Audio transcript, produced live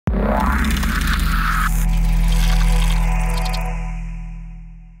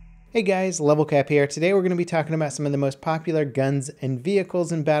Hey guys, Level Cap here. Today we're going to be talking about some of the most popular guns and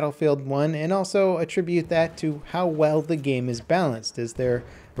vehicles in Battlefield 1 and also attribute that to how well the game is balanced. Is there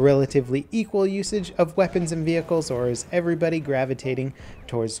a relatively equal usage of weapons and vehicles, or is everybody gravitating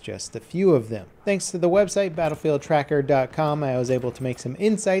towards just a few of them? Thanks to the website battlefieldtracker.com, I was able to make some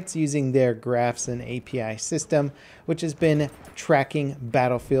insights using their graphs and API system, which has been tracking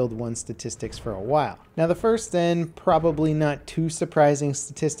Battlefield 1 statistics for a while. Now the first and probably not too surprising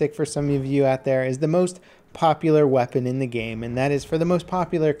statistic for some of you out there is the most popular weapon in the game, and that is for the most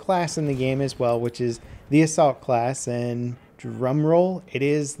popular class in the game as well, which is the Assault class, and drumroll, it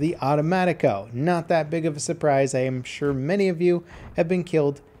is the Automatico. Not that big of a surprise. I am sure many of you have been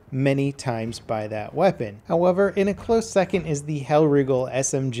killed many times by that weapon. However, in a close second is the Hellriegel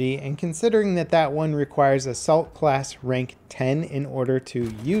SMG, and considering that that one requires Assault class rank 10 in order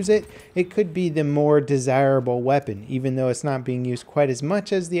to use it, it could be the more desirable weapon. Even though it's not being used quite as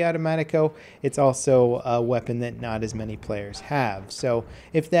much as the Automatico, it's also a weapon that not as many players have. So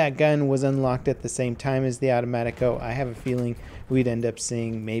if that gun was unlocked at the same time as the Automatico, I have a feeling we'd end up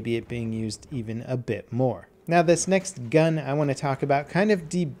seeing maybe it being used even a bit more. Now this next gun I want to talk about kind of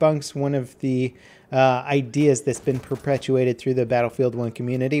debunks one of the ideas that's been perpetuated through the Battlefield 1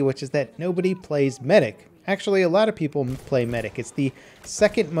 community, which is that nobody plays Medic. Actually, a lot of people play Medic. It's the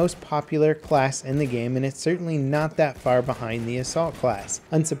second most popular class in the game, and it's certainly not that far behind the Assault class.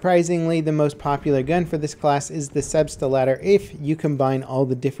 Unsurprisingly, the most popular gun for this class is the Sebstellator if you combine all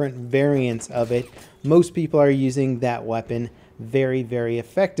the different variants of it. Most people are using that weapon very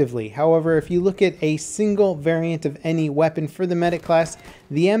effectively. However, if you look at a single variant of any weapon for the Medic class,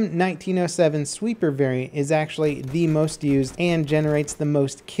 the M1907 Sweeper variant is actually the most used and generates the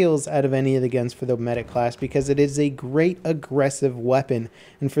most kills out of any of the guns for the Medic class because it is a great aggressive weapon.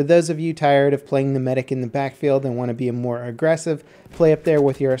 And for those of you tired of playing the Medic in the backfield and want to be a more aggressive, play up there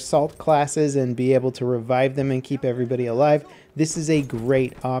with your Assault classes and be able to revive them and keep everybody alive, this is a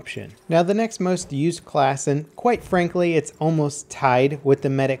great option. Now the next most used class, and quite frankly it's almost tied with the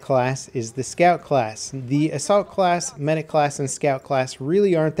Medic class, is the Scout class. The Assault class, Medic class, and Scout class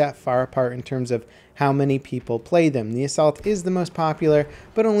really aren't that far apart in terms of how many people play them. The Assault is the most popular,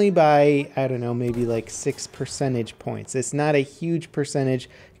 but only by, I don't know, maybe like 6 percentage points. It's not a huge percentage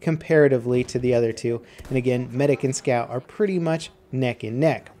comparatively to the other two. And again, Medic and Scout are pretty much neck and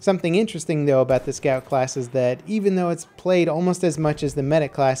neck. Something interesting though about the Scout class is that even though it's played almost as much as the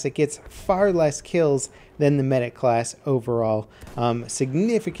Medic class, it gets far less kills than the Medic class overall.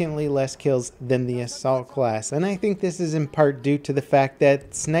 Significantly less kills than the Assault class. And I think this is in part due to the fact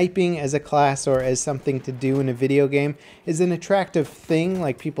that sniping as a class or as something to do in a video game is an attractive thing.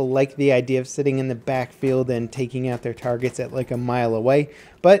 Like, people like the idea of sitting in the backfield and taking out their targets at like a mile away.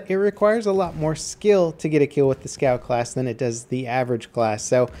 But it requires a lot more skill to get a kill with the Scout class than it does the average class.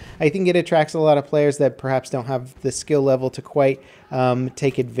 So I think it attracts a lot of players that perhaps don't have the skill level to quite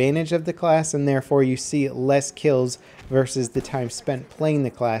take advantage of the class, and therefore you see less kills versus the time spent playing the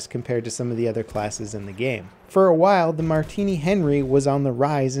class compared to some of the other classes in the game. For a while, the Martini Henry was on the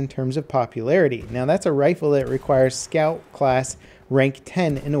rise in terms of popularity. Now that's a rifle that requires Scout class rank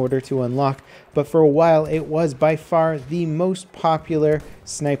 10 in order to unlock, but for a while it was by far the most popular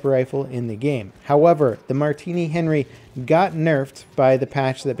sniper rifle in the game. However, the Martini Henry got nerfed by the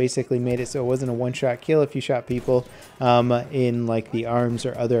patch that basically made it so it wasn't a one-shot kill if you shot people in like the arms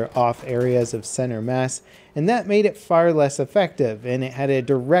or other off areas of center mass, and that made it far less effective, and it had a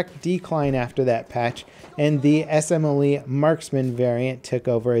direct decline after that patch, and the SMLE Marksman variant took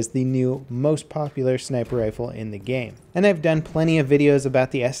over as the new most popular sniper rifle in the game. And I've done plenty of videos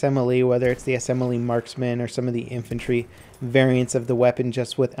about the SMLE, whether it's the SMLE Marksman or some of the infantry variants of the weapon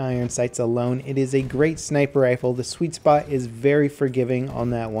just with iron sights alone. It is a great sniper rifle. The sweet spot is very forgiving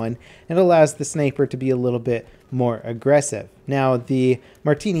on that one. It allows the sniper to be a little bit more aggressive. Now the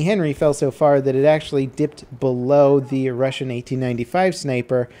Martini Henry fell so far that it actually dipped below the Russian 1895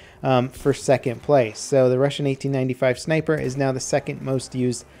 sniper for second place. So the Russian 1895 sniper is now the second most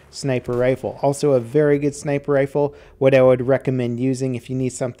used sniper rifle. Also a very good sniper rifle, what I would recommend using if you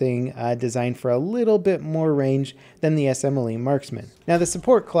need something designed for a little bit more range than the SMLE Marksman. Now the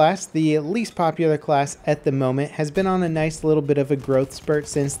support class, the least popular class at the moment, has been on a nice little bit of a growth spurt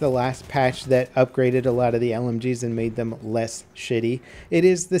since the last patch that upgraded a lot of the LMGs and made them less shitty. It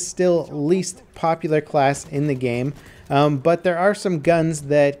is the still least popular class in the game. But there are some guns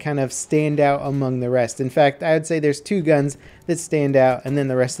that kind of stand out among the rest. In fact, I would say there's two guns that stand out, and then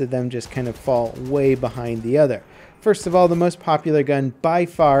the rest of them just kind of fall way behind the other. First of all, the most popular gun by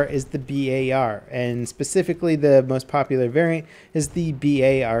far is the BAR, and specifically the most popular variant is the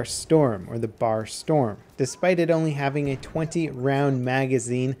BAR Storm, or the BAR Storm. Despite it only having a 20-round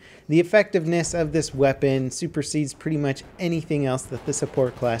magazine, the effectiveness of this weapon supersedes pretty much anything else that the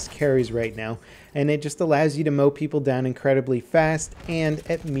support class carries right now, and it just allows you to mow people down incredibly fast and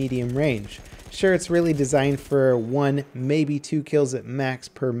at medium range. Sure, it's really designed for 1, maybe 2 kills at max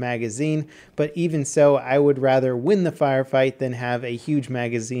per magazine, but even so, I would rather win the firefight than have a huge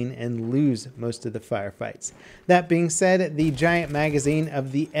magazine and lose most of the firefights. That being said, the giant magazine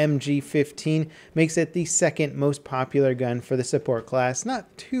of the MG15 makes it the second most popular gun for the support class,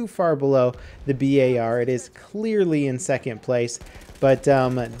 not too far below the BAR. It is clearly in second place, but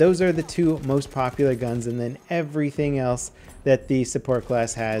those are the two most popular guns, and then everything else that the support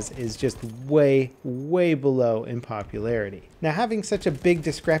class has is just way below in popularity. Now, having such a big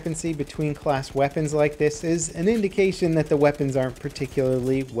discrepancy between class weapons like this is an indication that the weapons aren't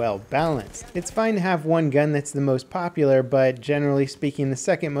particularly well balanced. It's fine to have one gun that's the most popular, but generally speaking, the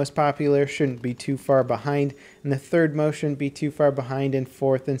second most popular shouldn't be too far behind, and the third most shouldn't be too far behind, and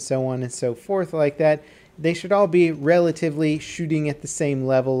fourth, and so on and so forth like that. They should all be relatively shooting at the same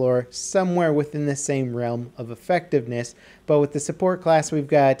level or somewhere within the same realm of effectiveness. But with the support class, we've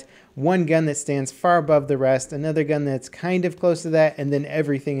got one gun that stands far above the rest, another gun that's kind of close to that, and then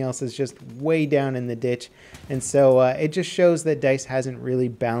everything else is just way down in the ditch. And so it just shows that DICE hasn't really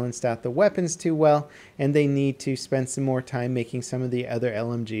balanced out the weapons too well, and they need to spend some more time making some of the other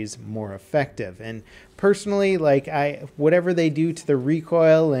LMGs more effective. And personally, like, whatever they do to the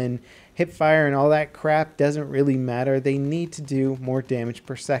recoil and hip fire and all that crap doesn't really matter. They need to do more damage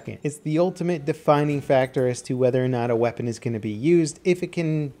per second. It's the ultimate defining factor as to whether or not a weapon is going to be used. If it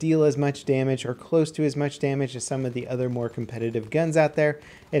can deal as much damage or close to as much damage as some of the other more competitive guns out there,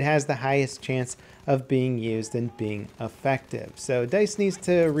 it has the highest chance of being used and being effective. So DICE needs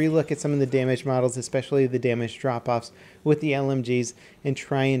to relook at some of the damage models, especially the damage drop-offs with the LMGs, and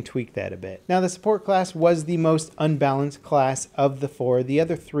try and tweak that a bit. Now, the support class was the most unbalanced class of the four. The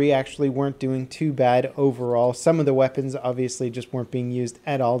other three actually weren't doing too bad overall. Some of the weapons obviously just weren't being used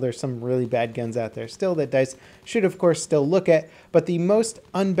at all. There's some really bad guns out there still that DICE should of course still look at, but the most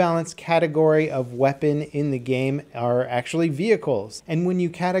unbalanced category of weapon in the game are actually vehicles. And when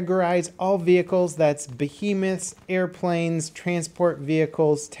you categorize all vehicles, that's behemoths, airplanes, transport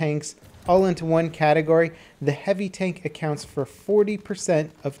vehicles, tanks, all into one category, the heavy tank accounts for 40%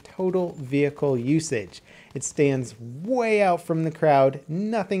 of total vehicle usage. It stands way out from the crowd.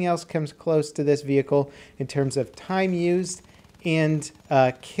 Nothing else comes close to this vehicle in terms of time used and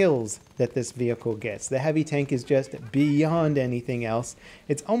kills that this vehicle gets. The heavy tank is just beyond anything else.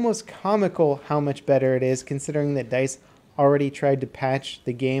 It's almost comical how much better it is, considering that DICE already tried to patch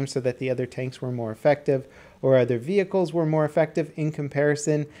the game so that the other tanks were more effective or other vehicles were more effective in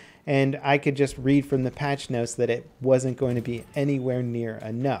comparison. And I could just read from the patch notes that it wasn't going to be anywhere near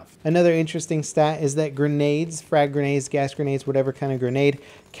enough. Another interesting stat is that grenades, frag grenades, gas grenades, whatever kind of grenade,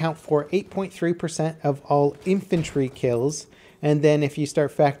 count for 8.3% of all infantry kills. And then if you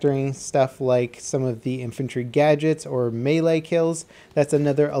start factoring stuff like some of the infantry gadgets or melee kills, that's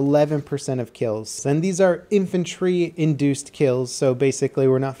another 11% of kills. And these are infantry-induced kills, so basically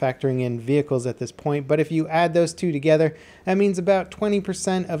we're not factoring in vehicles at this point. But if you add those two together, that means about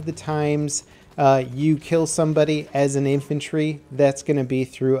 20% of the times you kill somebody as an infantry, that's going to be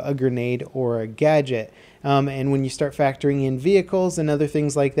through a grenade or a gadget. And when you start factoring in vehicles and other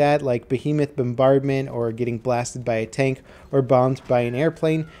things like that, like behemoth bombardment or getting blasted by a tank or bombed by an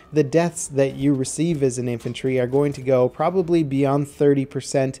airplane, the deaths that you receive as an infantry are going to go probably beyond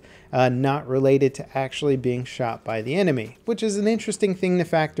 30%, not related to actually being shot by the enemy, which is an interesting thing to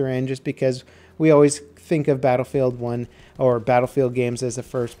factor in just because we always think of Battlefield 1 or Battlefield games as a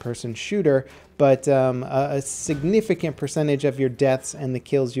first-person shooter, but a significant percentage of your deaths and the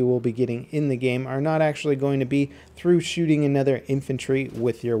kills you will be getting in the game are not actually going to be through shooting another infantry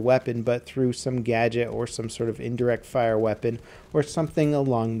with your weapon, but through some gadget or some sort of indirect fire weapon or something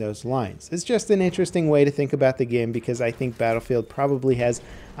along those lines. It's just an interesting way to think about the game because I think Battlefield probably has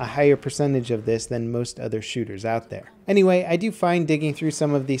a higher percentage of this than most other shooters out there. Anyway, I do find digging through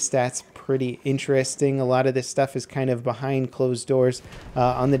some of these stats pretty interesting. A lot of this stuff is kind of behind closed doors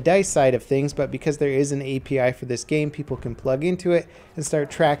on the DICE side of things, but because there is an API for this game, people can plug into it and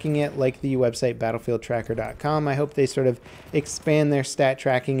start tracking it like the website battlefieldtracker.com. I hope they sort of expand their stat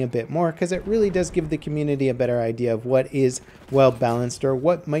tracking a bit more because it really does give the community a better idea of what is well balanced or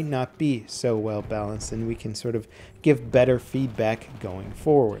what might not be so well balanced, and we can sort of give better feedback going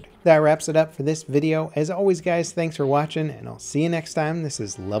forward. That wraps it up for this video. As always, guys, thanks for watching, and I'll see you next time. This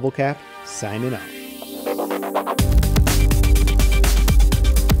is Level Cap signing off.